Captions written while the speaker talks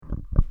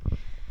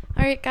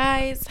All right,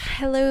 guys.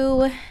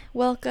 Hello.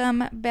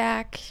 Welcome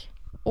back,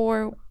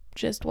 or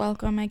just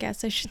welcome, I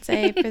guess I should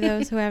say, for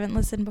those who haven't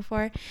listened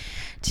before,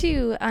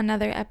 to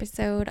another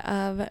episode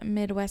of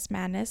Midwest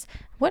Madness.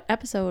 What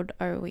episode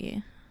are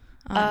we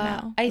on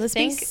now? I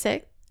think be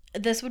 6?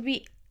 This would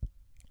be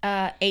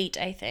 8,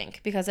 I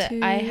think, because I 2,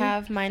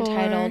 have mine 4,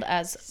 titled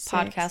as 6.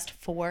 podcast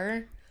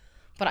 4,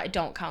 but I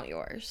don't count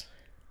yours.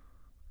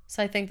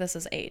 So I think this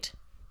is 8.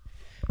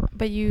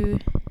 But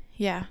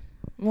yeah.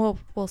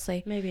 We'll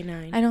see. Maybe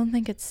 9. I don't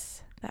think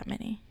it's that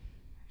many.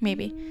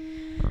 Maybe.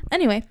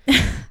 Anyway.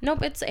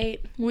 Nope, it's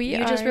 8. You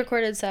just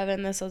recorded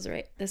 7. This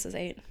is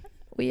 8.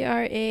 We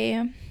are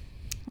a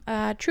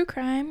true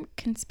crime,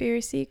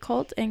 conspiracy,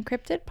 cult, and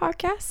cryptid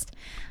podcast.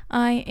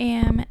 I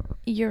am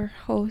your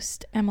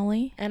host,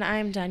 Emily. And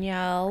I'm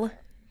Danielle.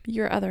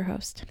 Your other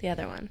host. The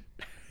other one.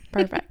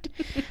 Perfect.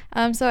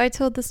 So I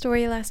told the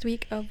story last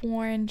week of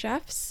Warren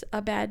Jeffs, a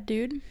bad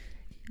dude.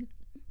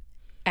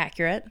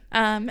 Accurate.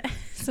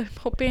 So I'm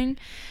hoping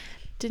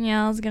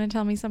Danielle's going to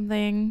tell me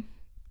something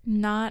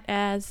not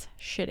as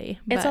shitty.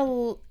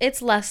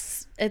 It's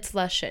less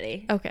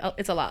shitty. Okay.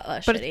 It's a lot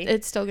less but shitty.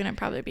 It's still going to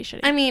probably be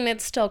shitty. I mean,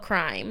 it's still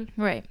crime.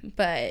 Right.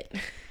 But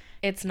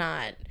it's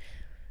not,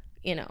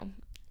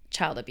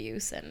 child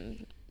abuse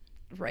and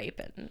rape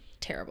and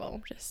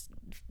terrible. Just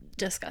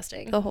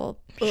disgusting. The whole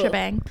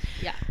shebang.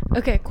 Yeah.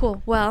 Okay,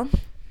 cool. Well,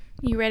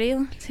 you ready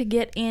to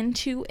get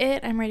into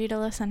it? I'm ready to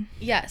listen.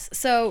 Yes.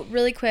 So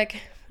really quick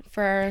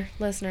for our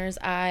listeners,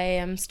 I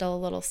am still a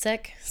little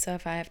sick. So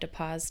if I have to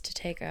pause to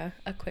take a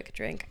quick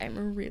drink,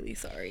 I'm really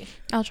sorry.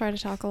 I'll try to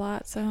talk a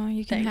lot so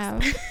you can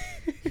Thanks.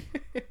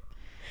 have.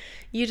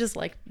 You just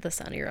like the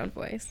sound of your own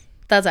voice.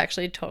 That's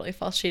actually totally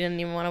false. She didn't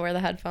even want to wear the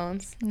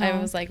headphones. No.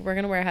 I was like, we're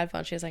going to wear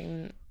headphones. She was like,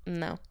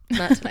 no,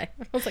 not today.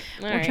 I was like,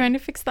 all right. We're trying to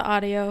fix the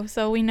audio.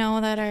 So we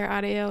know that our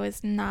audio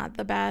is not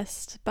the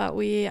best, but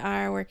we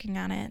are working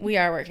on it. We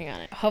are working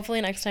on it. Hopefully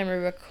next time we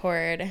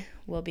record,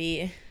 we'll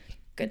be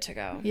good to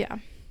go. Yeah.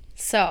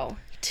 So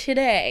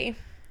today,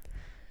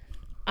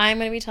 I'm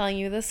going to be telling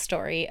you the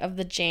story of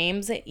the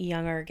James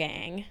Younger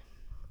Gang.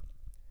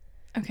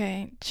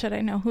 Okay. Should I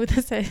know who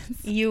this is?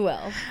 You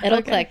will.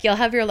 It'll click. You'll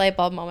have your light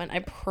bulb moment. I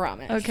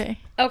promise. Okay.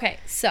 Okay.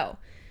 So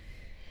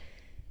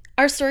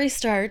our story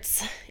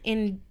starts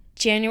on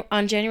January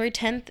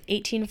 10th,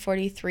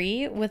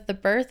 1843, with the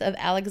birth of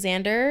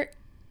Alexander,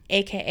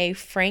 a.k.a.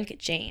 Frank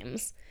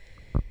James.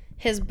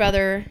 His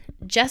brother,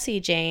 Jesse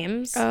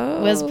James,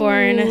 was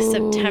born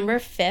September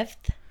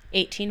 5th,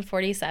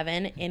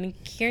 1847, in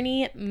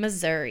Kearney,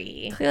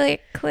 Missouri.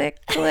 Click, click,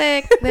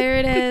 click. There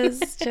it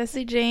is.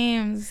 Jesse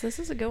James. This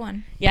is a good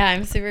one. Yeah,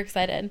 I'm super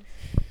excited.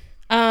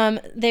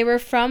 They were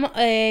from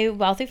a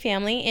wealthy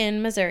family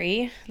in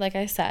Missouri, like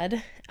I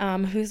said,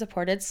 who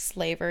supported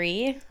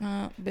slavery.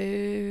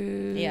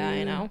 Boo. Yeah,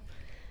 I know.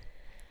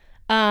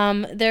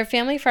 Their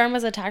family farm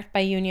was attacked by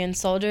Union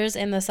soldiers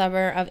in the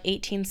summer of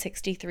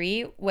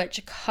 1863,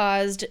 which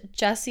caused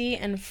Jesse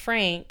and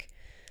Frank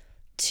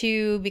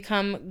to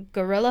become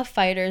guerrilla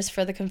fighters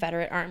for the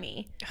Confederate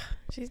Army.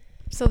 Jeez.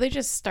 So they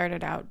just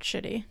started out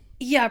shitty.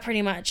 Yeah,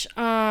 pretty much.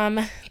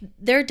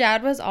 Their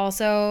dad was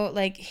also,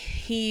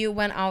 he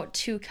went out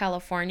to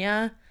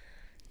California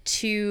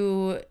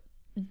to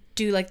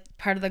do,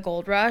 part of the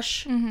gold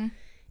rush. Mm-hmm.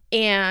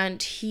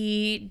 And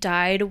he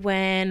died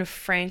when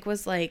Frank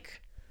was,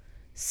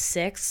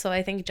 6. So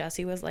I think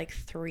Jesse was,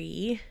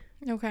 3.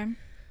 Okay.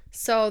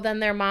 So then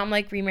their mom,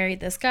 remarried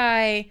this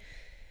guy.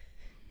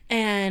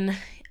 And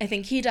I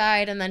think he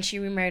died, and then she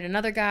remarried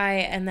another guy,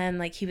 and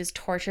then, he was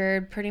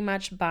tortured pretty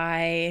much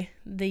by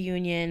the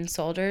Union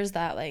soldiers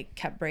that,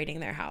 kept raiding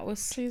their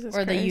house. Jesus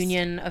or Christ. the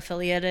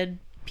Union-affiliated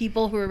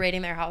people who were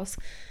raiding their house.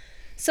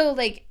 So,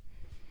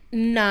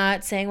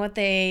 not saying what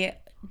they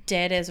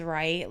did is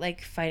right.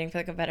 Fighting for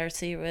the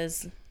Confederacy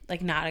was,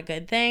 not a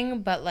good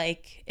thing, but,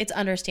 it's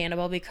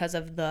understandable because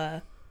of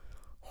the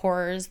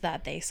horrors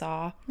that they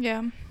saw.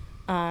 Yeah.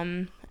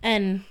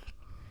 And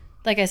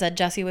like I said,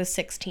 Jesse was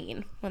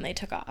 16 when they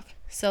took off.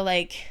 So,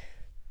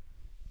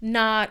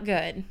 not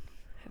good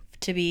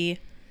to be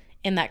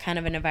in that kind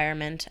of an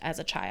environment as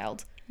a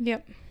child.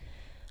 Yep.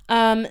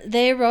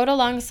 They rode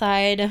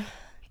alongside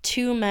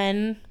 2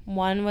 men.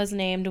 One was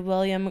named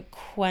William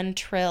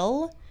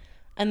Quantrill,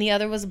 and the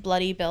other was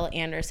Bloody Bill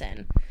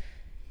Anderson.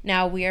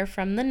 Now, we are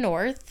from the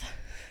North,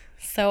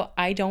 so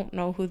I don't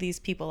know who these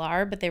people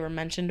are, but they were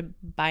mentioned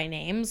by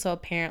name, so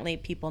apparently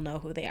people know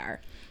who they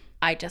are.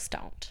 I just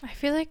don't. I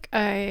feel like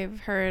I've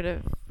heard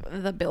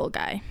of the Bill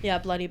guy. Yeah,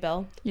 Bloody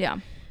Bill. Yeah.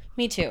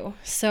 Me too.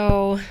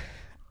 So,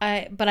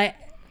 I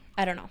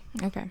don't know.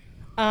 Okay.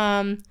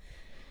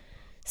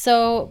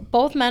 So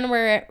both men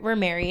were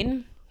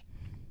married.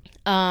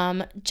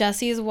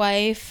 Jesse's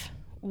wife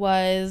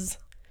was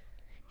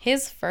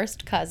his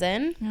first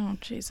cousin. Oh,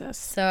 Jesus.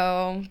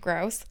 So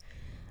gross.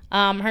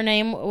 Her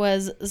name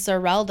was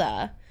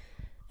Zerelda,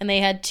 and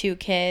they had 2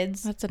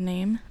 kids. That's a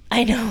name.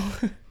 I know.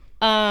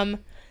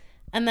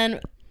 And then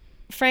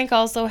Frank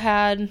also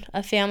had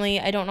a family.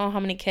 I don't know how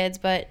many kids,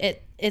 but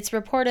it's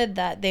reported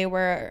that they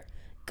were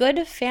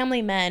good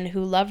family men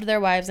who loved their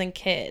wives and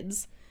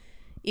kids,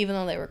 even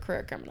though they were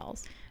career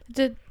criminals.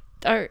 Did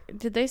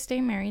they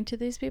stay married to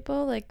these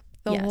people? Like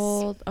the Yes.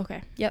 whole...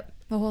 Okay. Yep.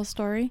 The whole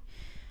story?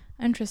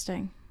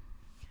 Interesting.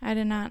 I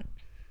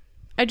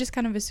just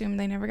kind of assumed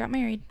they never got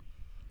married.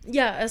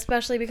 Yeah,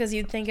 especially because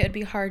you'd think it would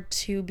be hard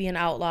to be an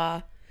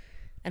outlaw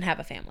and have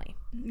a family.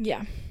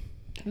 Yeah.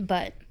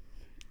 But,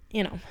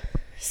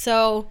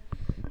 So,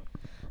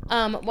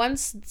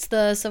 once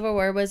the Civil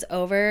War was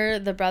over,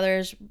 the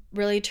brothers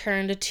really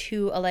turned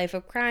to a life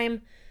of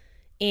crime.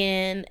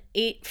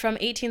 From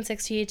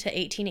 1860 to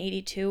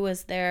 1882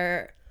 was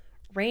their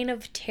reign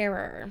of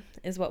terror,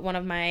 is what one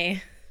of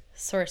my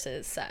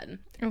sources said.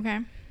 Okay.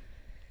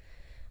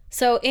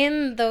 So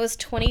in those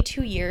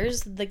 22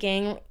 years, the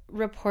gang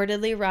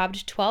reportedly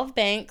robbed 12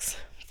 banks,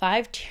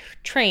 5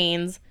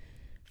 trains,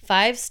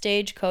 5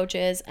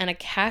 stagecoaches, and a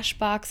cash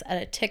box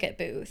at a ticket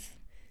booth.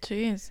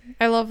 Jeez.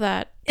 I love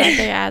that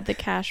they add the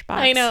cash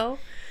box. I know.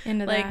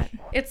 Into that.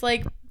 It's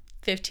like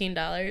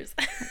 $15.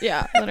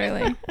 Yeah,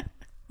 literally.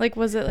 Like,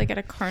 was it like at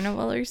a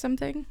carnival or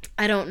something?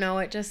 I don't know.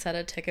 It just said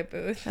a ticket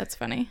booth. That's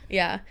funny.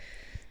 Yeah.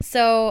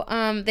 So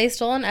they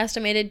stole an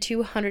estimated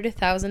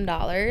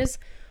 $200,000,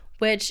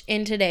 which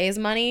in today's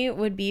money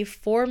would be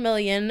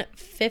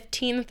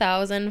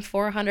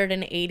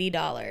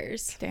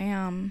 $4,015,480.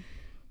 Damn.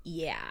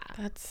 Yeah.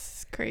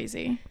 That's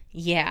crazy.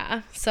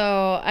 Yeah.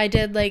 So I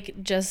did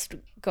just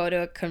go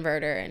to a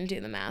converter and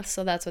do the math.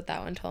 So that's what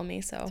that one told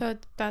me. So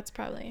that's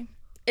probably...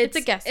 It's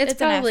a guess. It's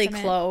probably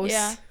close.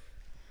 Yeah.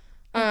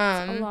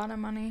 That's a lot of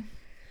money.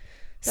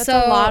 That's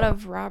so, a lot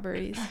of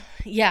robberies.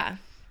 Yeah.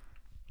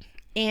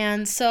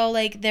 And so,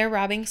 their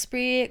robbing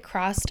spree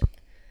crossed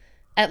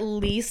at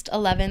least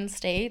 11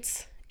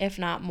 states, if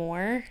not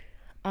more.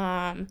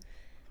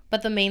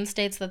 But the main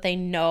states that they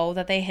know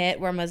that they hit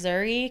were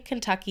Missouri,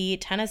 Kentucky,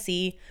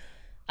 Tennessee,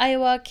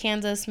 Iowa,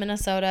 Kansas,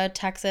 Minnesota,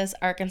 Texas,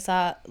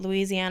 Arkansas,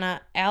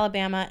 Louisiana,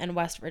 Alabama, and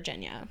West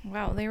Virginia.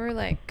 Wow, they were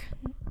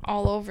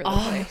all over the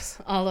place.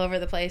 All over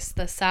the place.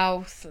 The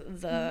South,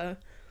 the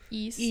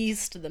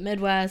East, the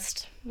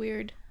Midwest.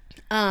 Weird.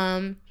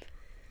 And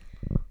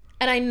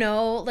I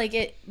know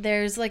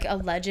there's a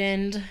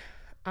legend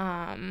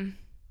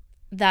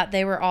that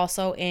they were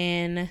also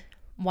in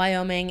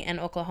Wyoming and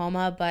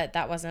Oklahoma, but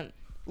that wasn't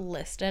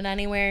listed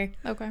anywhere.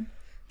 Okay.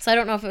 So I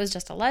don't know if it was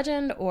just a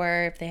legend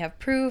or if they have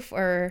proof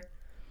or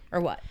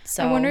what.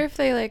 So I wonder if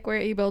they were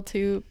able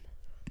to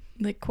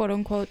quote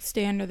unquote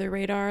stay under the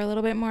radar a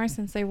little bit more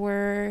since they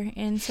were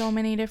in so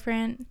many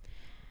different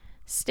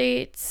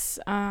states.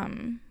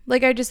 I'm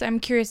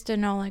curious to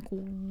know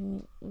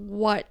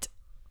what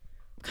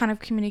kind of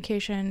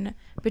communication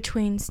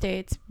between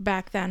states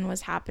back then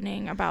was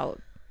happening about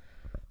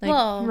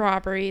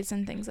robberies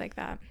and things like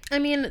that. I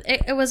mean,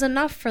 it was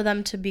enough for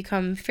them to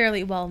become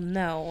fairly well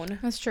known.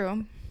 That's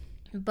true.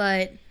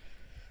 But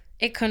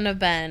it couldn't have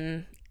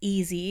been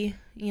easy,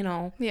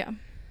 Yeah.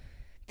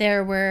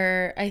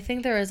 I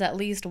think there was at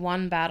least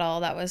one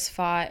battle that was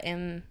fought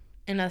in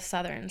a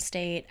southern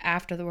state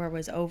after the war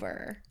was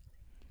over.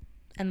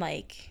 And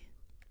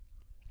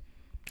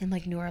in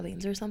New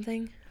Orleans or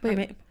something.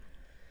 Wait,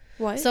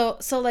 what? So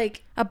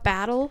a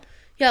battle?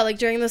 Yeah,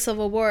 during the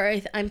Civil War,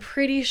 I'm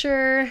pretty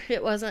sure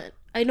it wasn't.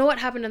 I know what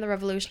happened in the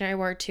Revolutionary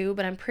War too,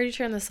 but I'm pretty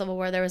sure in the Civil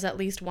War there was at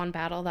least one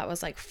battle that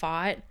was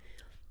fought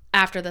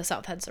after the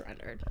South had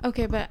surrendered.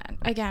 Okay, but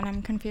again,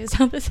 I'm confused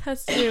how this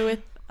has to do with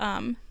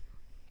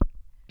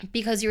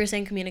because you were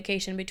saying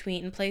communication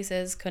between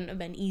places couldn't have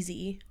been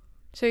easy.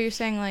 So you're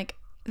saying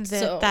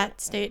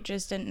that state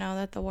just didn't know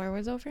that the war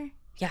was over?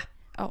 Yeah.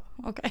 Oh,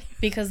 okay.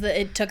 Because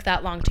it took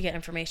that long to get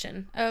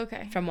information.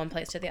 Okay. From one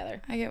place to the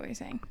other. I get what you're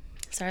saying.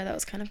 Sorry, that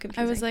was kind of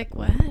confusing. I was like,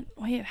 what?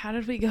 Wait, how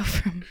did we go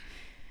from...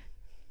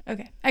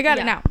 Okay, I got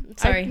it now.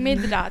 Sorry. I made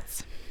the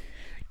dots.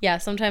 Yeah,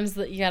 sometimes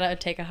you gotta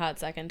take a hot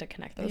second to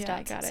connect those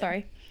dots. I got it.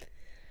 Sorry.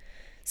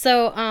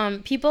 So,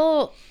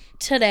 people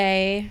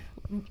today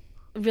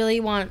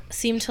really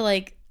seem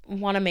to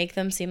want to make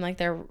them seem like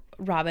they're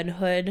Robin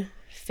Hood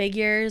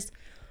figures,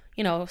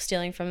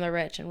 stealing from the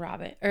rich and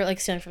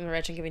stealing from the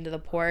rich and giving to the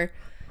poor.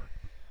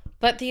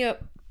 But the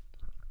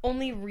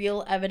only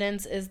real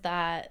evidence is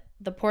that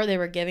the poor they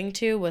were giving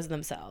to was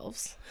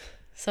themselves.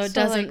 So it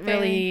doesn't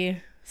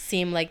really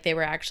seem like they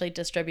were actually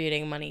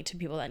distributing money to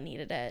people that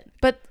needed it.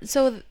 But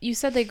so you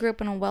said they grew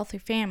up in a wealthy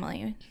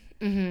family,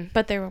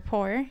 but they were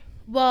poor?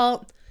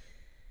 Well,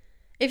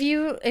 if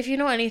you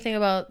know anything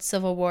about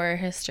Civil War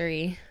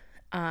history,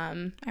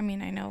 I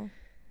mean, I know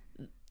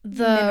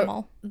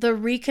minimal. The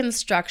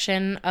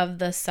Reconstruction of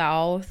the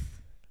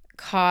South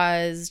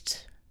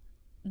caused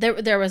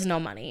there was no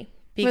money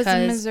because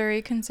was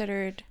Missouri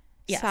considered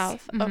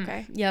South? Mm-hmm.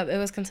 Okay. Yeah, it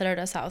was considered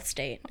a South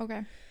state.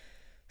 Okay.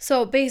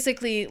 So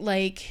basically,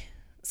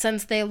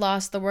 since they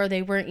lost the war,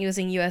 they weren't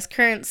using U.S.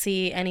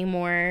 currency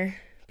anymore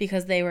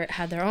because they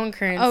had their own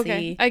currency.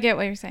 Okay, I get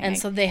what you're saying. And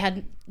so they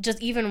had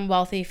just even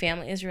wealthy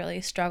families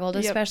really struggled,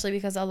 especially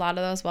because a lot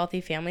of those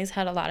wealthy families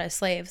had a lot of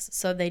slaves,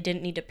 so they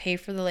didn't need to pay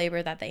for the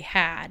labor that they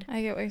had.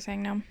 I get what you're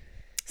saying now.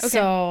 Okay.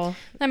 So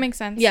that makes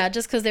sense. yeah,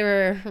 just because they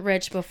were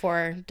rich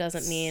before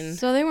doesn't mean.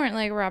 So they weren't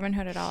like Robin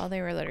Hood at all.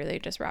 They were literally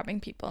just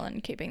robbing people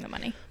and keeping the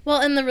money. Well,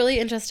 and the really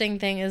interesting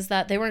thing is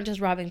that they weren't just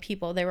robbing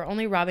people. They were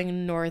only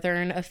robbing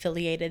Northern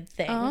affiliated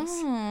things.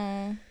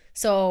 Oh.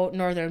 So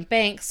Northern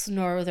banks,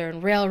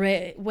 Northern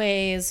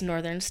railways,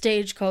 Northern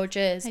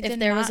stagecoaches. If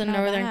there was a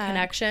Northern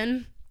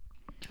connection,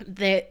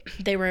 they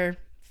were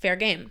fair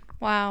game.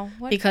 Wow.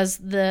 What? Because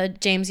the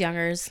James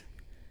Youngers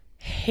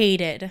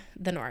hated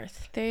the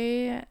North.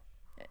 They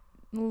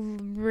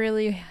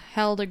really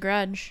held a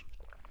grudge.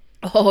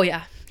 Oh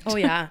yeah.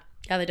 Yeah,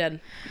 they did.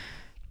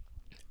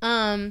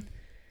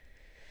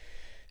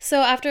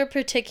 So after a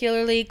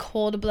particularly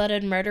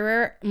cold-blooded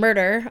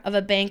murder of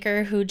a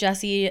banker who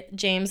Jesse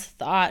James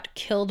thought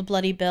killed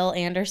Bloody Bill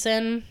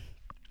Anderson,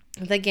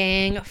 the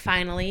gang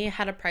finally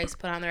had a price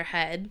put on their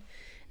head,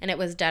 and it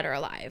was dead or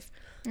alive.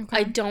 Okay.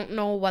 I don't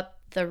know what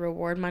the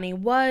reward money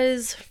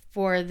was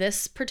for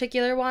this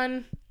particular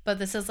one, but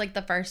this is like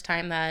the first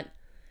time that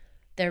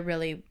they're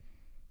really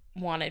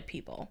wanted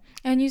people.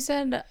 And you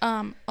said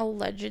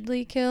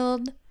allegedly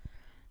killed.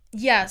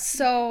 Yeah,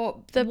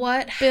 so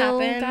what Bill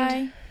happened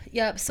guy?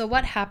 Yep, so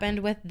what happened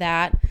with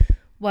that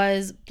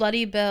was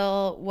Bloody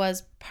Bill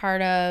was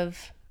part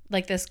of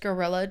like this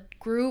guerrilla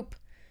group,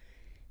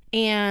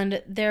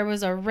 and there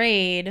was a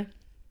raid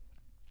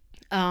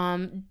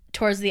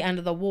towards the end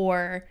of the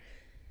war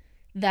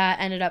that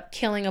ended up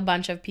killing a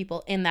bunch of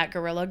people in that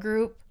guerrilla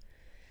group.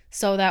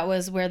 So that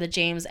was where the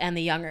James and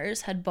the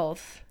Youngers had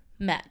both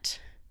met.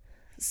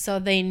 So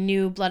they all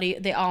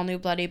knew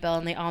Bloody Bill,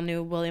 and they all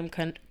knew William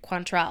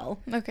Quantrell.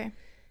 Okay.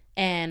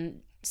 And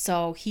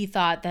so he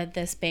thought that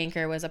this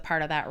banker was a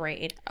part of that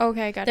raid.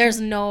 Okay, gotcha. There's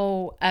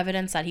no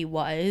evidence that he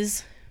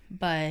was,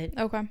 but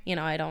okay.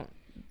 I don't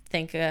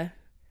think a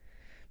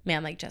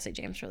man like Jesse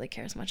James really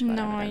cares much about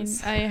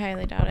evidence. I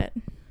highly doubt it.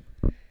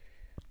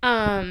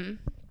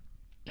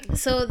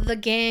 So the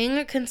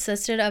gang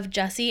consisted of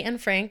Jesse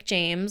and Frank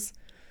James,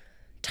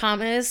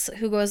 Thomas,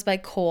 who goes by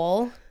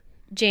Cole,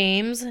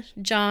 James,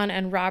 John,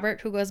 and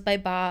Robert, who goes by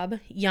Bob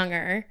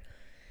Younger,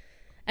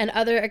 and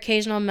other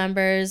occasional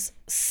members.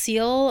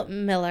 Seal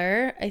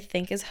Miller, I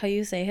think is how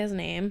you say his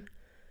name.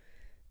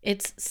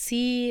 It's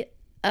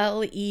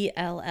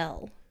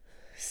Clell.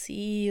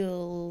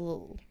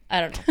 Seal.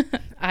 I don't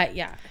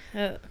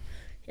know.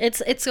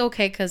 It's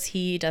okay because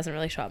he doesn't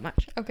really show up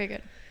much. Okay,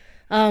 good.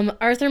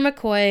 Arthur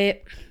McCoy,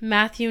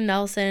 Matthew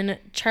Nelson,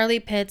 Charlie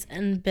Pitts,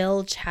 and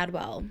Bill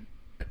Chadwell.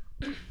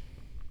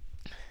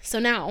 So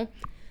now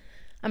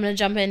I'm going to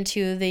jump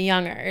into the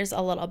Youngers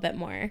a little bit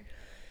more.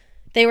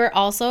 They were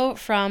also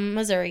from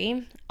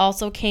Missouri,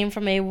 also came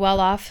from a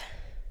well-off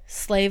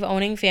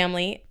slave-owning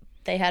family.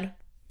 They had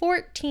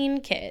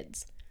 14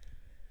 kids,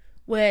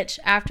 which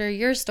after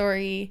your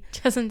story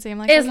doesn't seem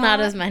like is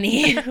not as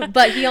many,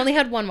 but he only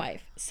had one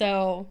wife.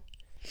 So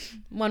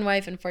one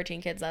wife and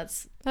 14 kids,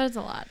 that's a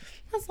lot.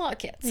 That's a lot of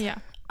kids. Yeah.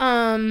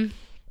 And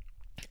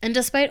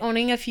despite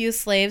owning a few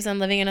slaves and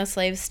living in a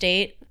slave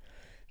state,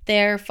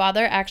 their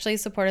father actually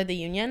supported the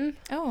Union.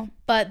 Oh.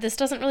 But this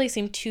doesn't really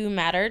seem to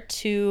matter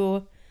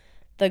to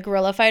the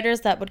guerrilla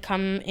fighters that would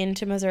come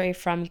into Missouri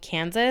from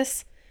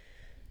Kansas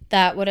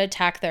that would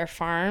attack their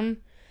farm.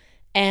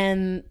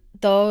 And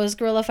those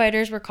guerrilla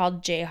fighters were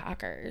called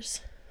Jayhawkers.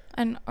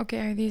 And,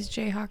 okay, are these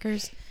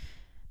Jayhawkers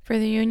for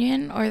the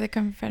Union or the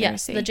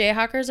Confederacy? Yes, the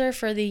Jayhawkers are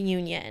for the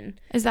Union.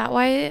 Is that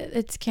why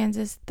it's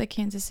the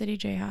Kansas City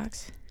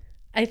Jayhawks?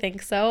 I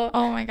think so.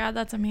 Oh my God,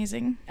 that's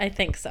amazing. I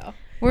think so.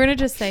 We're gonna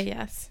just say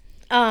yes.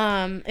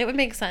 It would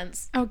make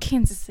sense. Oh,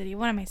 Kansas City.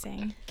 What am I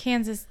saying?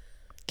 Kansas,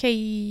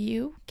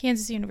 KU?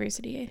 Kansas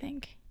University, I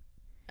think.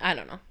 I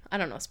don't know. I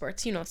don't know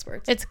sports. You know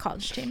sports. It's a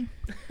college team.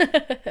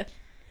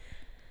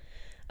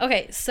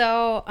 Okay,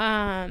 so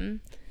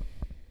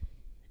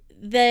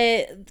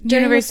the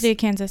University of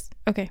Kansas.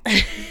 Okay.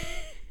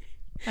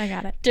 I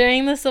got it.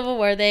 During the Civil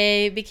War,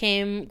 they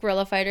became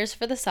guerrilla fighters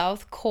for the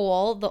South.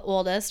 Cole, the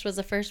oldest, was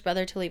the first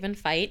brother to leave and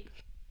fight.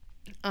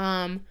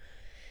 And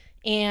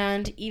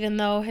even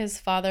though his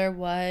father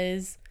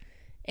was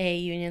a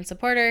Union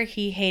supporter,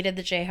 he hated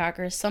the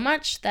Jayhawkers so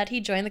much that he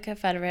joined the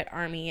Confederate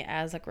Army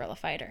as a guerrilla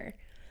fighter.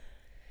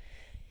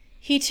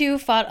 He too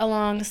fought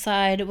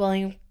alongside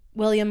William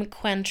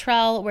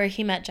Quantrell, where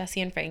he met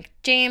Jesse and Frank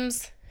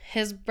James.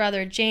 His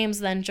brother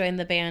James then joined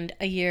the band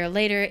a year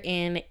later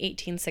in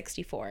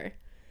 1864.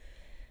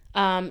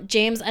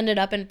 James ended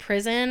up in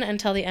prison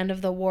until the end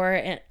of the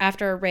war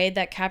after a raid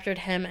that captured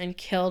him and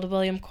killed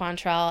William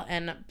Quantrell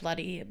and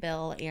Bloody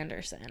Bill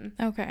Anderson.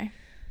 Okay.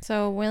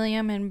 So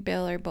William and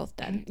Bill are both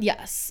dead.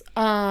 Yes.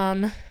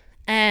 And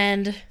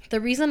the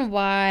reason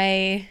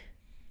why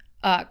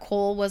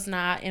Cole was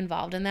not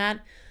involved in that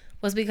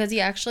was because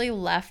he actually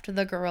left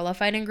the guerrilla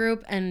fighting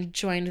group and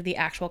joined the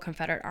actual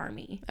Confederate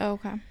Army. Oh,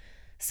 okay.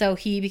 So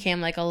he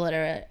became like a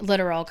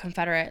literal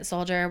Confederate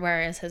soldier,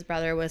 whereas his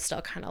brother was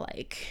still kind of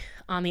like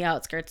on the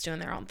outskirts doing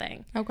their own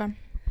thing. Okay.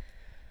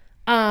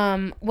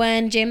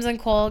 When James and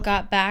Cole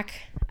got back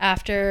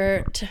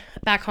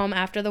home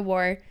after the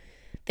war,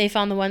 They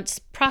found the once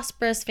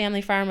prosperous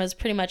family farm was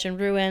pretty much in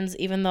ruins,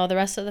 even though the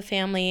rest of the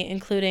family,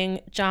 including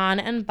John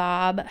and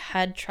Bob,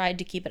 had tried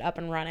to keep it up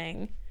and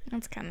running.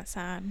 That's kind of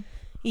sad.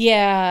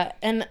 Yeah,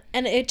 and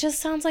it just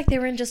sounds like they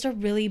were in just a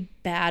really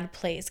bad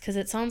place, because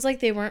it sounds like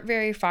they weren't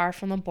very far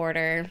from the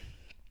border,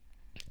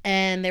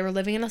 and they were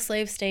living in a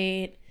slave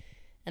state,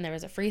 and there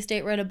was a free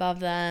state right above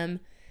them,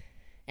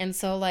 and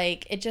so,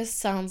 like, it just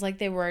sounds like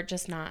they were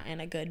just not in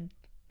a good,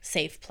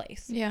 safe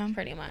place. Yeah.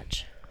 Pretty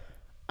much.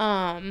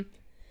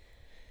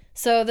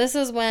 So this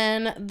is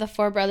when the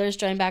four brothers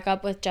joined back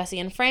up with Jesse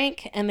and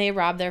Frank, and they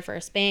robbed their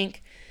first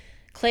bank,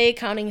 Clay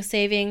County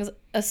Savings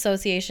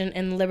Association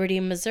in Liberty,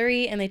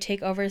 Missouri, and they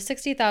take over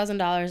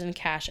 $60,000 in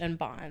cash and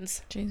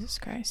bonds. Jesus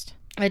Christ.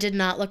 I did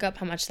not look up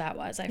how much that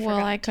was. I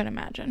forgot. I could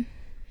imagine.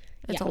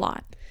 It's a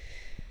lot.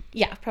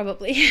 Yeah,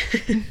 probably.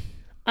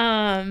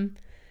 And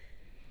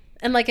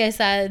like I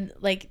said,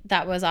 like,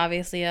 that was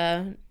obviously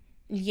a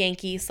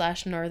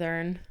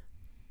Yankee/Northern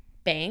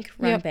bank,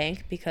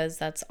 bank, because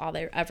that's all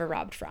they ever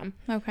robbed from.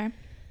 Okay.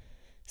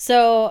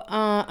 So,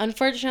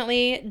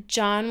 unfortunately,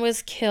 John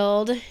was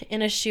killed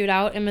in a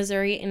shootout in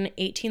Missouri in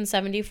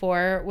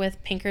 1874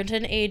 with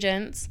Pinkerton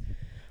agents,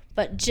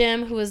 but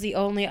Jim, who was the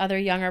only other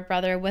younger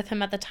brother with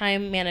him at the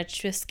time, managed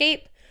to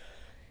escape.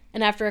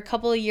 And after a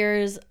couple of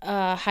years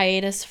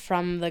hiatus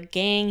from the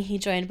gang, he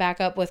joined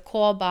back up with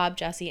Cole, Bob,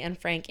 Jesse, and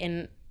Frank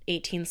in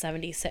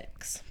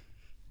 1876.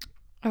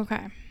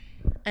 Okay.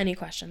 Any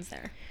questions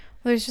there?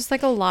 Well, there's just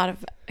like a lot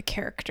of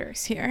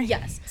characters here.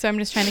 Yes. So I'm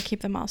just trying to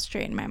keep them all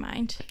straight in my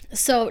mind.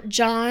 So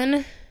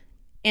John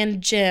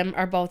and Jim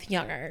are both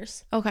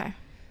youngers. Okay.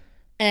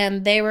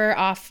 And they were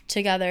off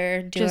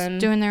together doing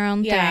their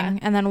own thing.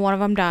 And then one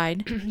of them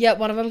died. Yeah,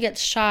 one of them gets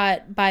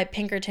shot by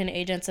Pinkerton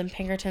agents, and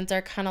Pinkertons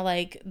are kind of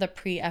like the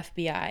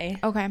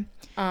pre-FBI. Okay.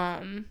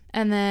 And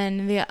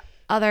then the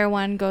other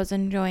one goes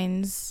and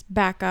joins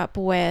back up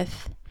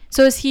with...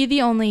 So is he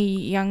the only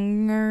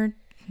younger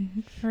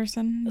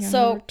person?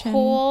 So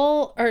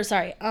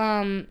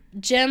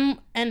Jim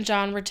and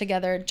John were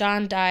together.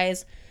 John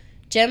dies.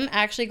 Jim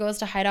actually goes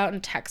to hide out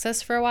in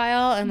Texas for a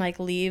while and like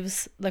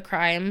leaves the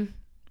crime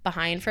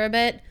behind for a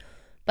bit.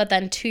 But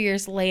then 2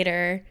 years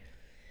later,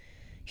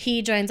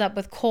 he joins up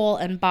with Cole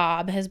and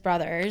Bob, his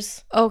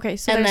brothers. Okay,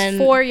 so there's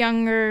four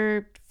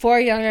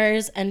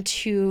youngers and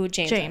two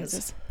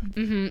Jameses.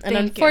 Mm-hmm. And Thank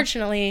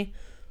unfortunately,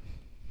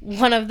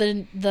 one of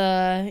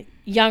the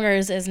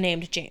youngers is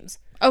named James.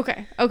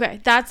 Okay.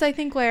 That's, I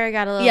think, where I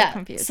got a little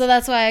confused. So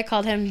that's why I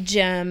called him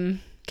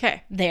Jim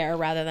there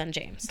rather than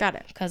James. Got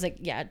it. Because,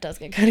 it does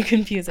get kind of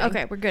confusing.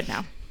 Okay, we're good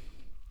now.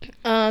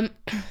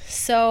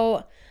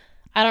 So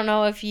I don't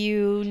know if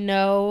you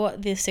know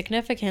the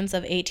significance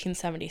of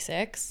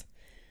 1876,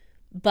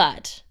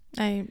 but...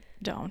 I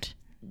don't.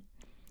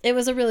 It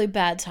was a really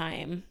bad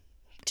time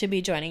to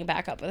be joining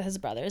back up with his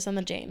brothers and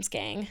the James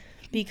gang,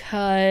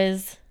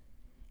 because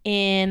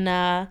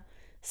on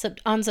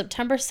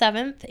September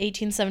 7th,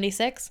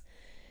 1876,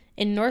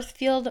 in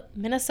Northfield,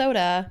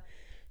 Minnesota,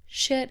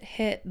 shit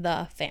hit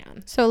the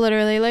fan. So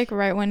literally, like,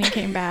 right when he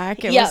came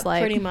back, it was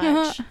like... pretty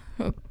much.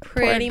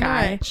 Pretty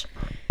much.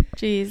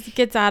 Jeez,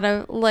 gets out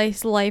of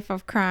life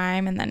of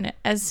crime, and then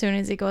as soon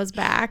as he goes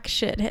back,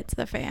 shit hits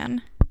the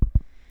fan.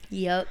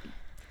 Yep.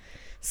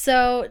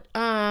 So,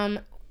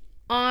 on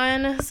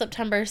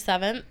September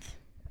 7th,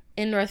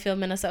 in Northfield,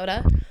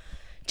 Minnesota,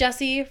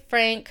 Jesse,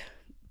 Frank,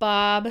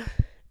 Bob,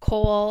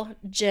 Cole,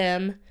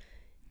 Jim,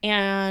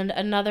 and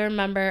another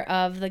member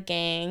of the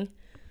gang,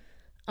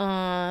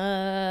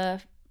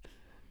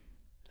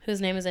 whose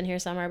name is in here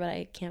somewhere, but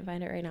I can't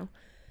find it right now.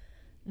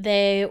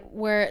 They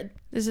were...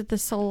 Is it the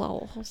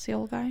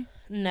Seal guy?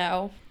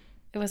 No.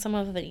 It was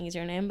someone with an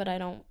easier name, but I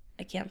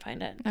can't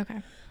find it.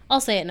 Okay.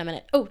 I'll say it in a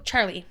minute. Oh,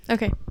 Charlie.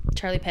 Okay.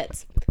 Charlie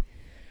Pitts.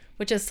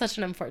 Which is such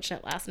an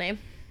unfortunate last name.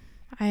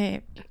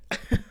 I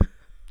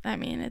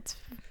mean,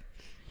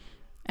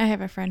 I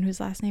have a friend whose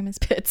last name is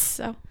Pitts,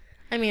 so.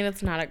 I mean,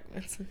 it's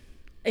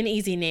an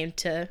easy name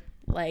to,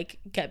 like,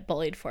 get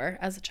bullied for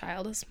as a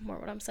child is more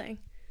what I'm saying.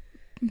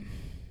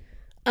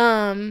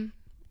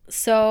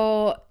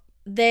 So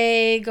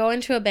they go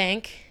into a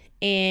bank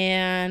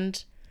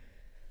and,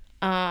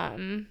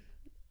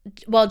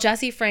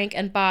 Jesse, Frank,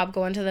 and Bob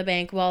go into the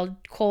bank while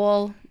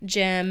Cole,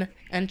 Jim,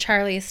 and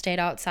Charlie stayed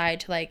outside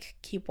to, like,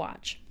 keep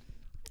watch.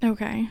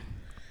 Okay.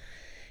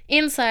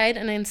 Inside,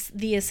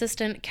 the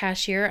assistant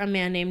cashier, a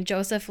man named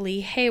Joseph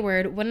Lee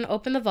Hayward, wouldn't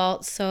open the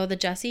vault, so the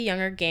Jesse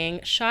Younger gang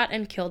shot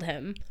and killed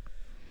him.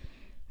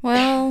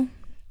 Well,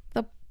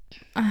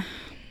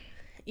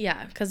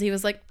 yeah, because he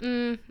was like,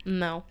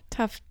 no.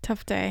 Tough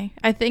day.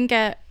 I think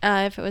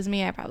if it was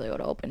me, I probably would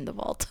have opened the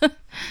vault.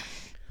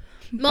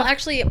 Well,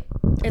 actually,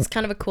 it's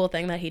kind of a cool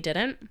thing that he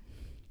didn't,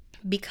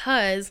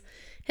 because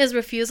his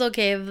refusal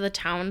gave the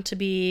town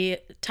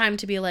time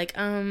to be like,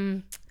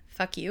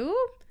 fuck you.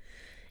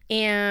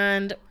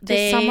 And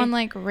did someone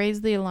like raise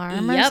the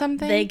alarm or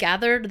something? They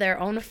gathered their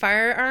own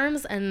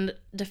firearms and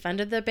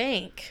defended the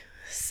bank.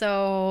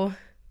 So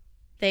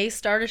they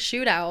start a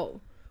shootout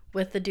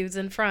with the dudes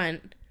in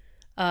front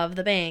of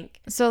the bank.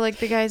 So, like,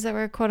 the guys that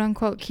were,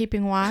 quote-unquote,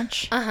 keeping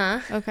watch? Uh-huh.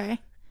 Okay.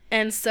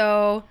 And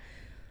so...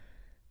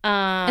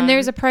 and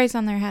there's a price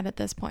on their head at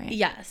this point?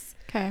 Yes.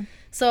 Okay.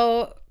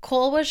 So,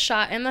 Cole was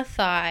shot in the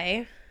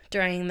thigh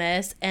during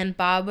this, and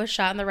Bob was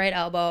shot in the right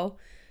elbow,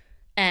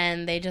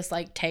 and they just,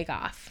 like, take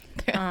off.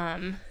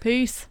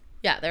 Peace.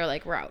 Yeah, they were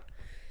like, we're out.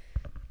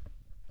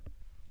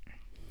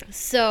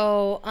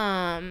 So,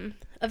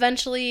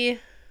 eventually,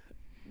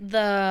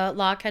 the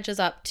law catches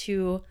up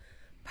to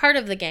part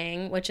of the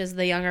gang, which is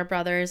the Younger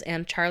brothers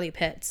and Charlie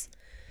Pitts,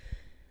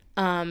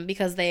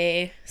 because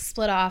they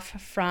split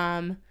off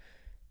from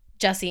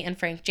Jesse and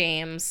Frank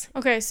James.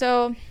 Okay,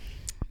 so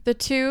the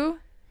two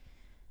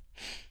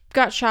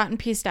got shot and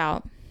pieced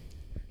out.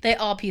 They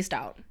all pieced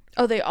out.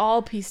 Oh, they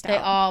all pieced out. They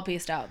all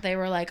pieced out. They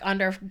were, like,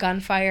 under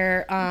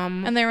gunfire.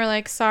 And they were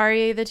like,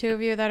 sorry, the two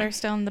of you that are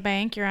still in the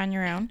bank, you're on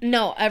your own?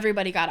 No,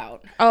 everybody got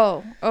out.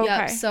 Oh, okay.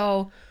 Yep.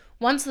 So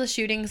once the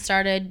shooting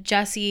started,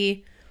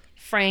 Jesse,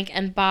 Frank,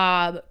 and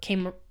Bob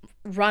came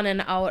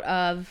running out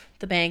of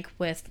the bank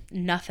with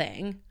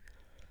nothing.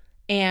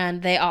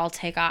 And they all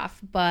take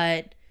off.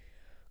 But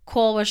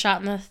Cole was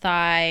shot in the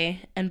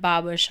thigh, and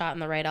Bob was shot in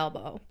the right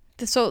elbow.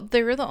 So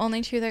they were the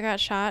only two that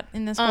got shot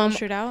in this whole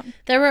shootout?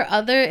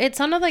 It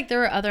sounded like there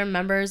were other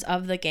members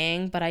of the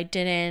gang, but I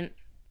didn't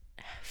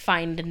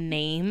find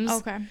names.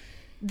 Okay.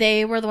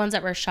 They were the ones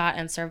that were shot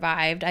and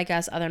survived. I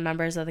guess other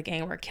members of the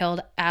gang were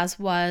killed, as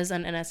was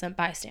an innocent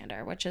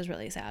bystander, which is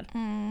really sad.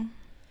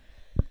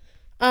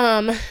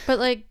 But,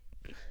 like,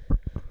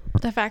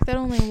 the fact that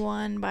only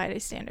one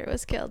bystander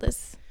was killed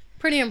is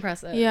pretty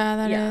impressive. Yeah,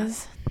 that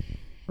is.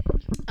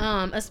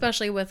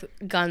 Especially with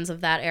guns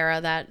of that era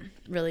that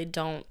really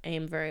don't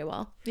aim very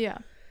well. Yeah.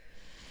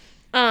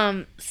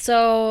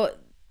 So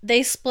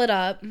they split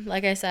up,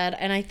 like I said,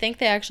 and I think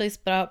they actually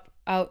split up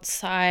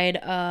outside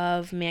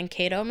of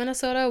Mankato,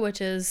 Minnesota, which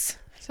is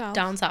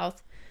down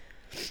south.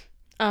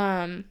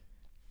 And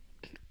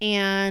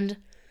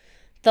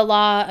the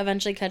law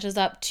eventually catches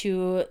up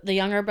to the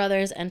Younger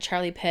brothers and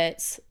Charlie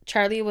Pitts.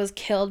 Charlie was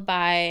killed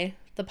by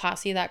the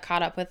posse that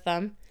caught up with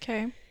them.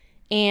 Okay.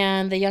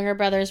 And the Younger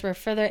brothers were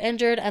further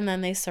injured, and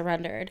then they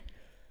surrendered.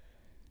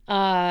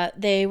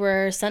 They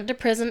were sent to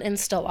prison in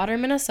Stillwater,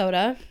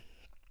 Minnesota.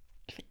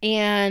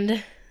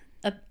 And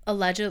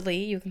allegedly,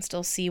 you can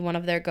still see one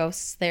of their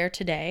ghosts there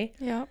today.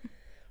 Yep.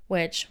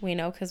 Which we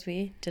know because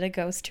we did a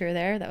ghost tour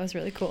there. That was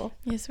really cool.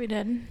 Yes, we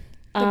did.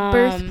 The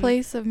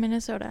birthplace of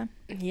Minnesota.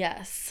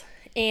 Yes.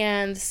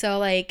 And so,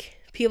 like,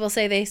 people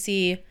say they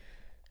see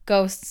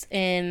ghosts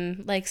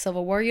in, like,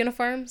 Civil War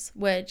uniforms,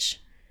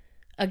 which,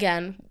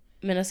 again,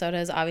 Minnesota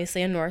is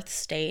obviously a North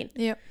state.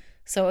 Yep.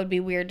 So it would be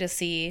weird to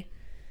see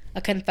a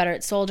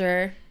Confederate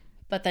soldier,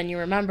 but then you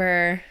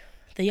remember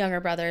the Younger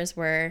brothers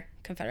were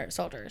Confederate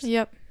soldiers.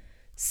 Yep.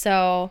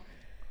 So,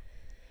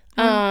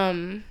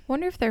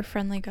 wonder if they're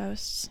friendly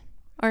ghosts,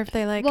 or if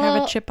they, like,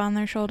 have a chip on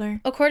their shoulder.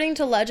 According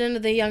to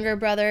legend, the Younger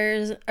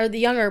brothers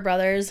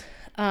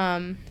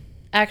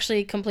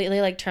actually completely,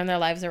 like, turned their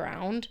lives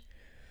around,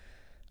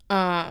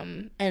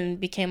 and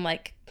became,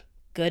 like,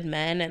 good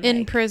men. And in,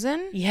 like,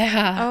 prison?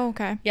 Yeah. Oh,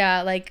 okay.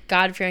 Yeah, like,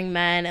 God-fearing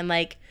men. And,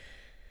 like,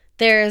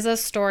 there is a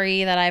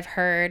story that I've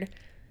heard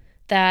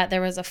that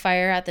there was a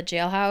fire at the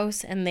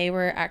jailhouse, and they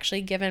were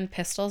actually given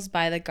pistols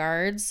by the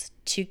guards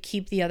to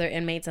keep the other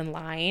inmates in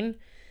line.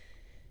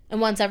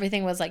 And once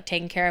everything was, like,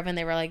 taken care of and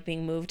they were, like,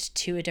 being moved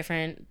to a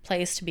different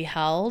place to be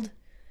held,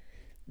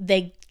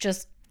 they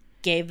just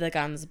gave the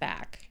guns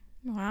back.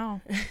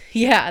 Wow.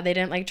 Yeah, they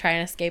didn't, like, try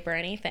and escape or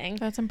anything.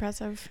 That's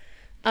impressive.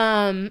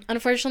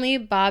 Unfortunately,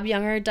 Bob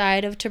Younger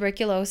died of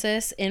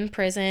tuberculosis in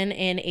prison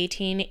in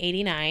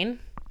 1889.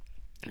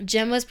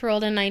 Jim was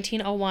paroled in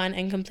 1901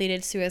 and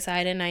completed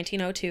suicide in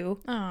 1902.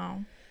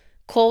 Oh.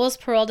 Cole was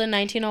paroled in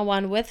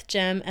 1901 with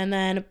Jim and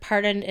then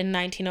pardoned in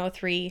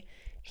 1903.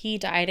 He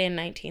died in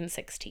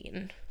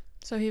 1916.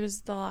 So he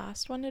was the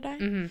last one to die?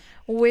 Mm-hmm.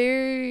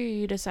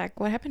 Wait a sec.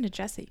 What happened to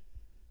Jesse?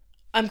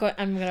 I'm going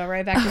to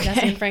right back to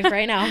Jesse and Frank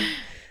right now.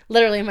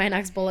 Literally, my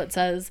next bullet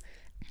says,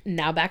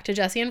 now back to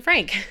Jesse and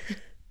Frank.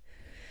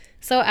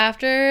 So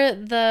after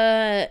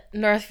the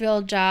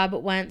Northfield job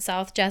went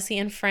south, Jesse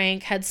and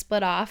Frank had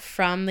split off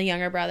from the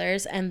Younger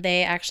brothers, and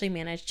they actually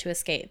managed to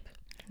escape.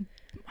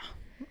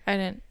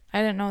 I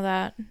didn't know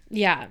that.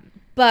 Yeah,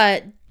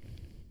 but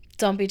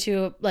don't be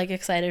too, like,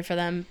 excited for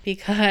them,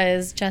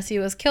 because Jesse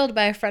was killed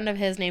by a friend of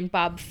his named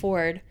Bob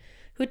Ford,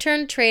 who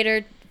turned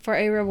traitor for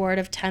a reward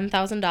of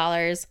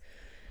 $10,000,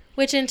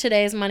 which in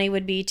today's money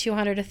would be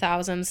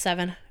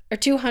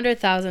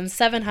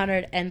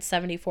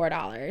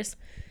 $200,774.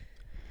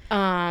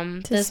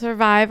 To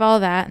survive all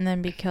that and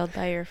then be killed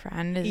by your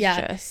friend is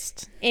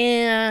just...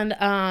 And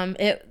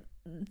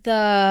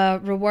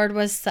the reward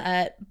was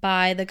set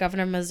by the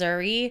governor of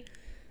Missouri.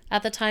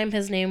 At the time,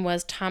 his name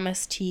was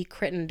Thomas T.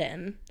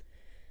 Crittenden.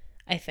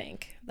 I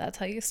think that's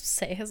how you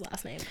say his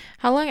last name.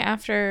 How long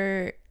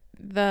after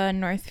the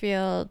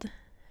Northfield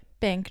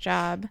bank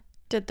job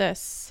did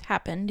this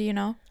happen? Do you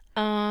know?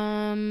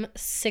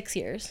 6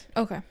 years.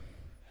 Okay.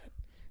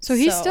 So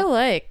he's still,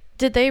 like,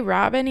 Did they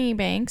rob any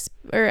banks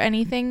or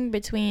anything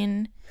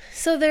between?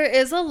 So there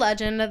is a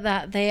legend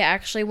that they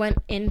actually went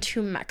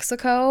into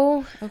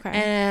Mexico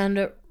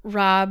and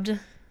robbed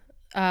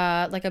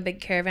like a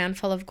big caravan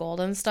full of gold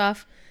and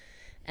stuff,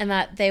 and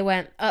that they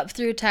went up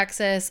through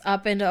Texas,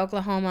 up into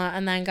Oklahoma,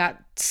 and then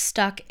got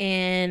stuck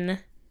in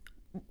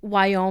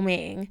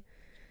Wyoming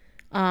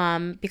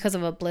because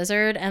of a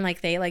blizzard, and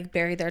like they like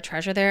buried their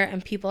treasure there,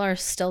 and people are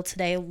still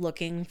today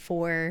looking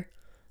for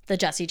the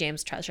Jesse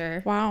James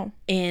treasure. Wow.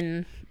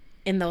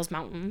 In those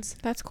mountains.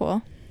 That's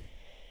cool.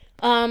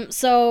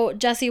 So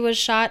Jesse was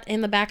shot in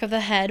the back of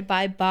the head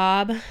by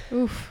Bob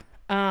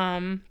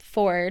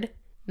Ford,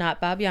 not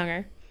Bob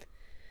Younger.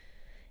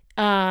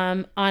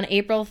 On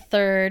April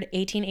 3rd,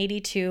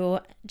 1882,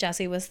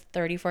 Jesse was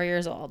 34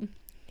 years old.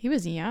 He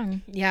was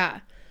young.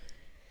 Yeah.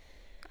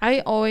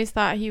 I always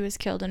thought he was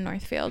killed in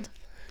Northfield.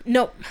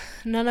 Nope.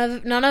 None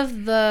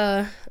of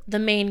the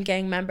main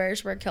gang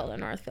members were killed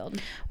in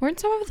Northfield. Weren't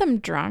some of them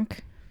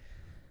drunk?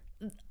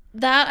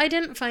 That I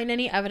didn't find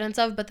any evidence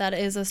of, but that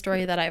is a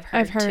story that I've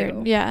heard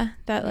too. Yeah,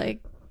 that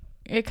like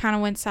it kind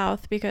of went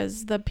south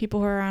because the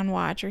people who were on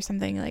watch or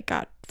something like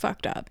got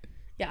fucked up.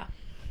 Yeah.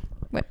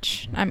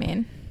 Which, I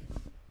mean.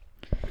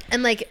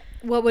 And like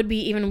what would be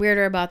even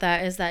weirder about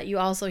that is that you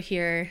also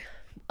hear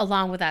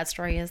along with that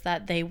story is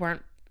that they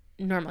weren't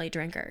normally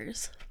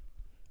drinkers.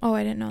 Oh,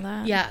 I didn't know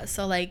that. Yeah,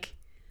 so like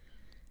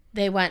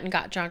they went and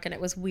got drunk and it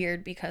was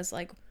weird because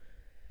like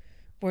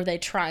were they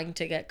trying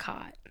to get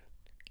caught?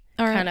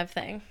 Kind of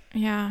thing.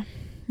 Yeah.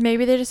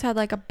 Maybe they just had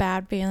like a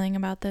bad feeling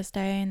about this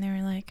day and they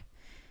were like,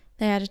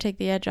 they had to take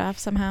the edge off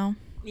somehow.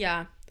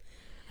 Yeah.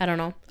 I don't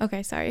know.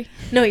 Okay, sorry.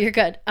 No, you're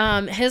good.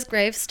 His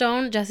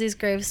gravestone, Jesse's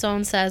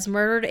gravestone says,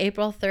 murdered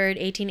April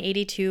 3rd,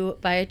 1882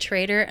 by a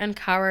traitor and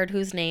coward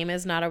whose name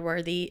is not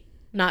worthy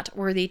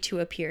to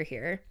appear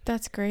here.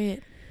 That's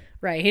great.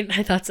 Right?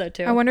 I thought so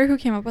too. I wonder who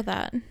came up with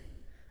that.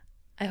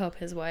 I hope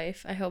his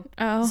wife. I hope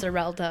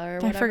Zerelda or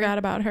whatever. I forgot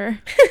about her.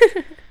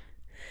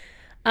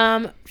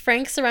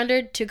 Frank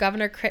surrendered to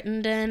Governor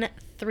Crittenden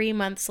 3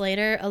 months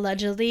later.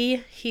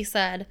 Allegedly, he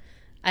said,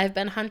 I've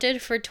been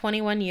hunted for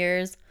 21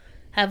 years,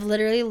 have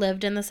literally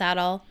lived in the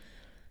saddle,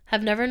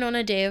 have never known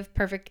a day of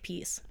perfect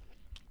peace.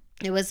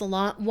 It was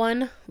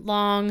one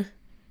long,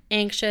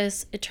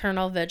 anxious,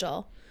 eternal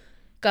vigil.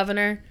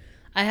 Governor,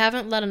 I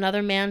haven't let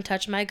another man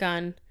touch my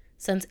gun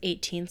since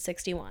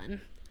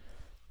 1861.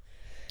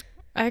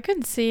 I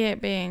could see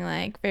it being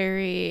like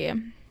very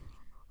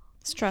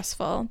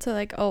stressful to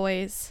like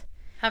always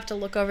have to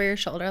look over your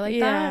shoulder like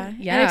that.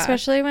 Yeah. And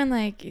especially when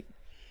like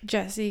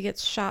Jesse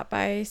gets shot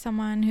by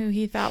someone who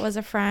he thought was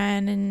a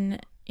friend, and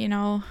you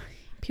know,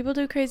 people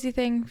do crazy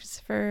things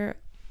for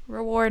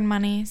reward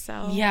money.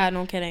 So yeah,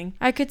 no kidding.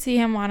 I could see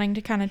him wanting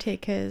to kind of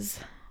take his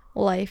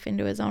life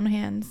into his own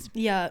hands.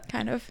 Yeah.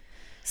 Kind of.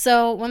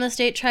 So when the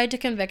state tried to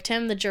convict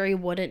him, the jury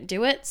wouldn't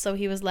do it, so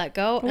he was let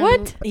go.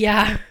 What?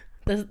 Yeah.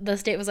 The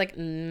state was like,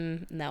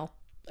 no.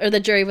 Or the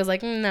jury was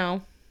like,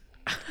 no.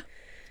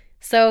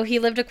 So he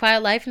lived a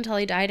quiet life until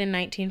he died in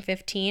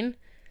 1915.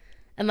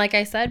 And like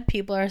I said,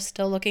 people are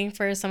still looking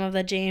for some of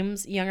the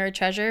James Younger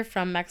treasure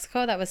from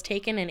Mexico that was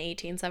taken in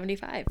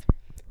 1875.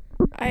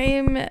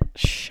 I'm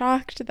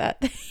shocked that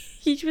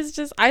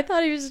I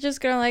thought he was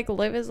just going to like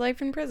live his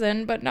life in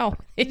prison, but no,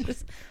 they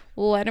just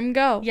let him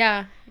go.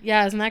 Yeah.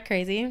 Yeah, isn't that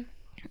crazy?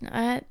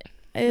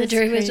 The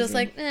jury was just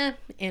like,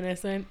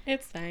 innocent.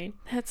 It's fine.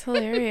 That's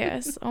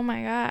hilarious. Oh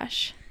my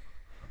gosh.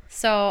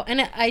 So,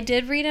 and I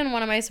did read in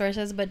one of my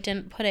sources, but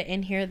didn't put it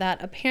in here,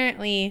 that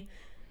apparently,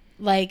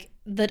 like,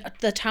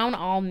 the town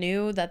all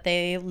knew that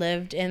they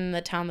lived in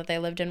the town that they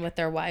lived in with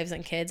their wives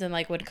and kids, and,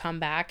 like, would come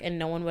back, and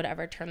no one would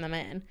ever turn them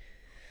in.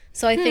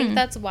 So I think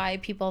that's why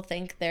people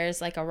think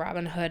there's, like, a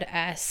Robin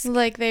Hood-esque.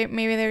 Like,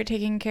 maybe they were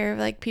taking care of,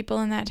 like,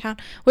 people in that town,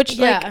 which,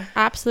 like,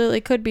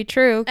 absolutely could be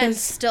true. And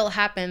still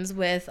happens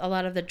with a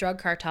lot of the drug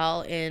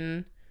cartel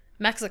in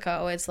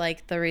Mexico. It's,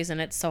 like, the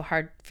reason it's so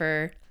hard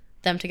for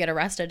them to get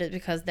arrested is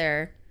because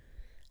they're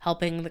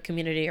helping the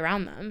community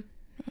around them.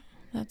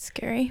 That's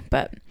scary,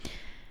 but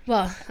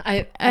well,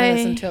 I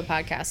listened to a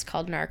podcast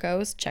called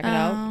Narcos. Check it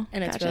out,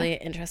 and it's really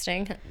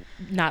interesting.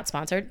 Not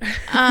sponsored.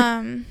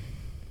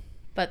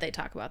 But they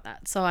talk about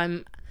that, so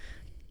I'm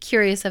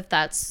curious if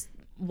that's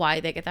why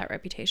they get that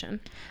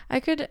reputation.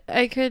 I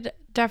could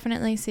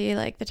definitely see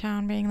like the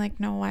town being like,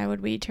 no, why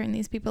would we turn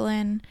these people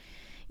in,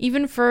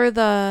 even for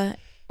the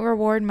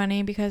reward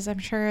money, because I'm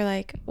sure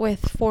like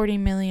with $40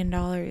 million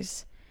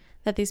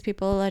that these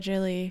people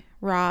allegedly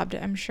robbed,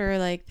 I'm sure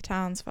like the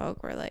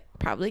townsfolk were like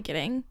probably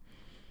getting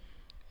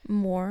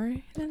more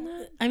than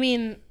that. I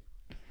mean,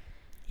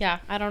 yeah,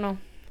 I don't know.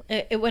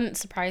 It wouldn't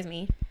surprise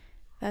me.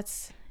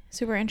 That's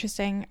super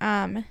interesting.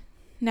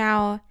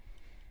 Now,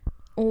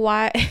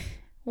 why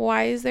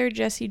is there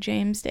Jesse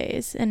James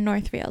days in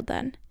Northfield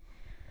then?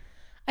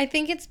 I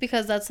think it's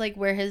because that's like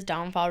where his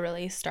downfall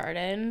really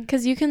started.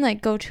 Because you can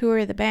like go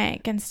tour the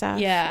bank and stuff.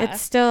 Yeah, it's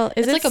still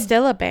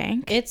still a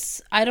bank?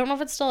 I don't know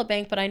if it's still a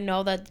bank, but I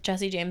know that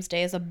Jesse James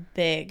Day is a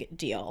big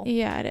deal.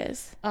 Yeah, it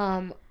is.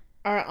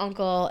 Our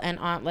uncle and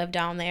aunt live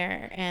down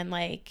there, and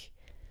like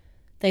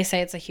they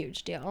say it's a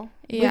huge deal.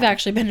 Yeah. We've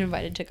actually been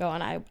invited to go,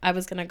 and I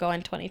was going to go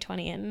in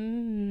 2020,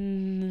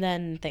 and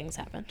then things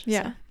happened.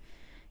 Yeah.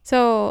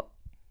 So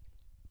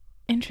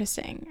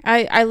interesting.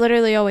 I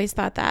literally always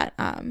thought that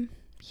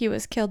he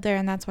was killed there,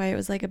 and that's why it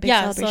was like a big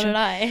celebration. So did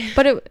I.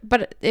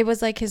 But it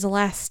was like his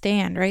last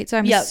stand, right? So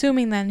I'm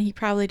assuming then he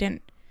probably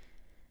didn't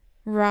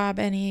rob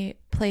any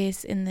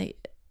place in the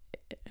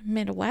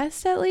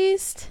Midwest, at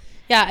least.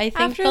 Yeah, I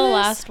think the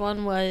last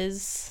one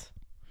was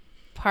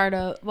part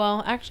of,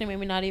 well, actually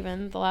maybe not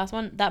even the last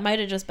one. That might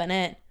have just been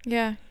it.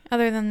 Yeah,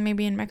 other than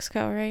maybe in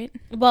Mexico, right?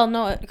 Well,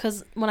 no,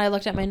 because when I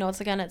looked at my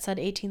notes again, it said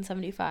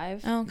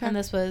 1875. Oh, okay. And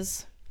this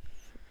was,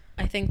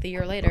 I think, the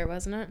year later,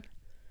 wasn't it?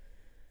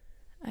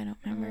 I don't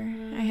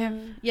remember. I have...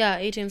 Yeah,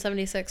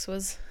 1876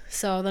 was...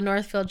 So the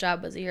Northfield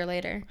job was a year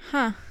later.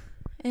 Huh.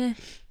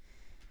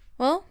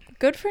 Well,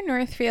 good for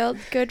Northfield.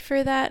 Good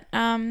for that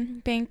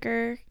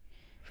banker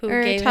who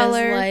gave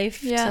teller. His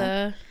life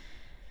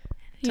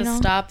to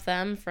stop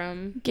them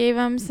from... Gave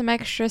him some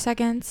extra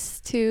seconds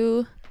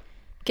to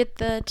get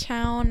the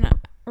town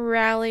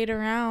rallied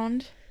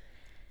around.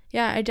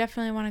 Yeah, I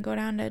definitely want to go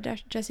down to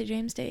Jesse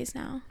James Days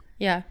now.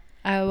 Yeah,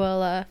 I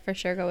will for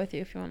sure go with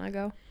you if you want to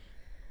go.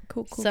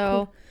 Cool.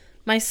 So,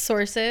 my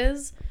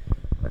sources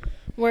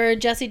were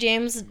Jesse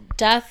James'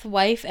 death,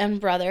 wife,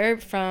 and brother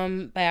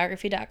from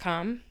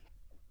biography.com.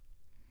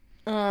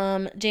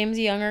 James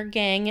Younger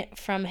Gang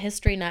from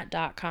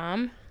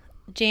historynet.com.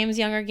 James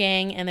Younger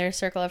Gang and Their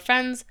Circle of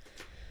Friends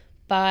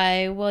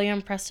by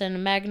William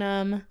Preston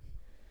Magnum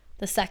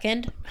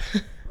II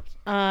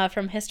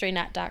from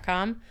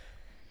historynet.com.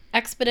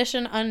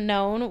 Expedition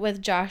Unknown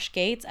with Josh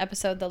Gates,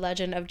 episode The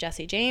Legend of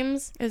Jesse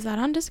James. Is that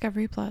on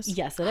Discovery Plus?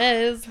 Yes, it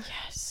is.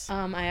 Yes.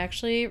 I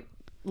actually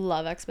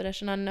love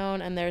Expedition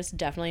Unknown, and there's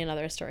definitely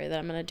another story that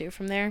I'm going to do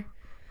from there.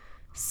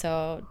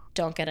 So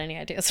don't get any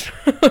ideas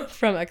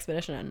from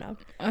Expedition Unknown.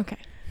 Okay.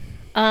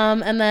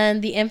 And then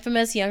the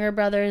infamous Younger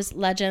Brothers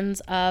Legends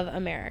of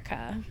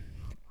America.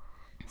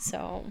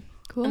 So...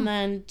 Cool. And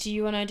then, do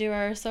you want to do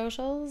our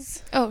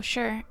socials? Oh,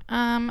 sure.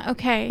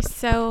 Okay,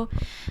 so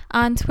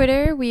on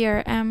Twitter, we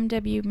are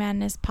MW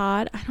Madness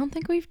Pod. I don't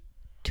think we've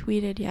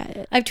tweeted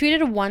yet. I've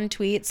tweeted one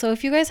tweet, so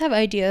if you guys have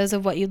ideas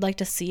of what you'd like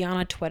to see on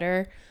a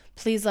Twitter,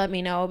 please let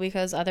me know,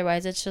 because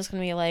otherwise it's just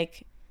going to be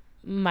like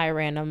my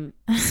random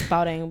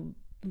spouting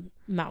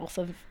mouth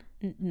of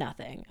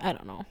nothing. I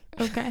don't know.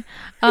 Okay.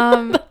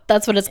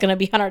 That's what it's going to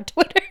be on our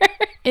Twitter.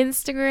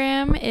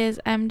 Instagram is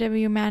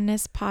MW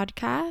Madness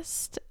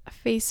Podcast.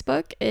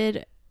 Facebook,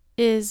 it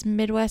is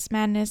Midwest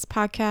Madness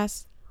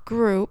Podcast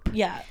Group.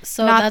 Yeah,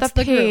 so that's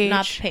the group,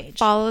 not the page.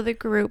 Follow the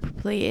group,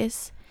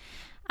 please.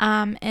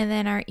 And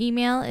then our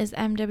email is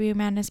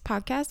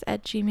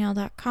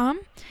mwmadnesspodcast@gmail.com.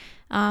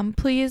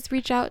 Please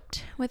reach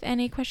out with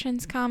any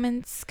questions,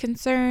 comments,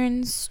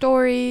 concerns,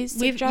 stories,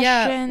 suggestions.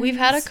 Yeah, we've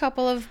had a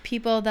couple of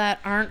people that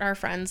aren't our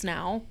friends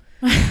now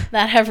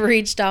that have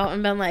reached out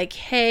and been like,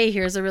 hey,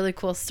 here's a really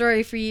cool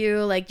story for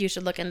you. Like, you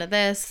should look into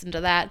this,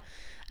 into that.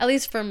 At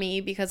least for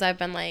me, because I've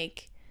been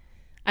like,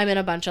 I'm in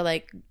a bunch of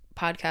like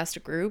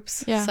podcast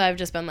groups. Yeah. So I've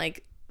just been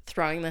like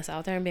throwing this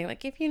out there and being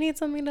like, if you need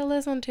something to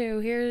listen to,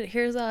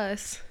 here's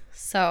us.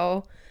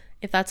 So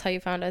if that's how you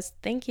found us,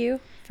 thank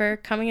you for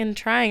coming and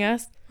trying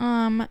us.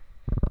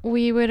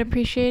 We would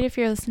appreciate if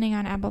you're listening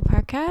on Apple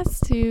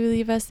Podcasts to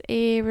leave us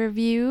a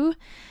review.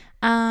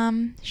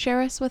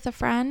 Share us with a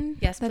friend.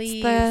 Yes,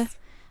 please. I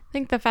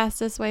think the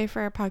fastest way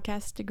for our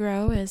podcast to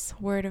grow is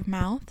word of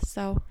mouth.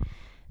 So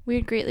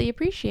we'd greatly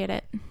appreciate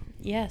it.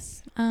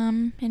 Yes.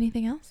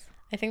 Anything else?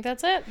 I think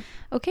that's it.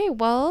 Okay,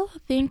 well,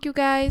 thank you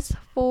guys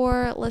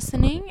for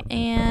listening,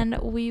 and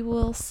we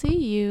will see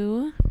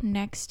you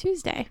next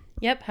Tuesday.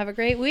 Yep, have a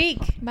great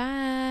week.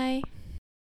 Bye.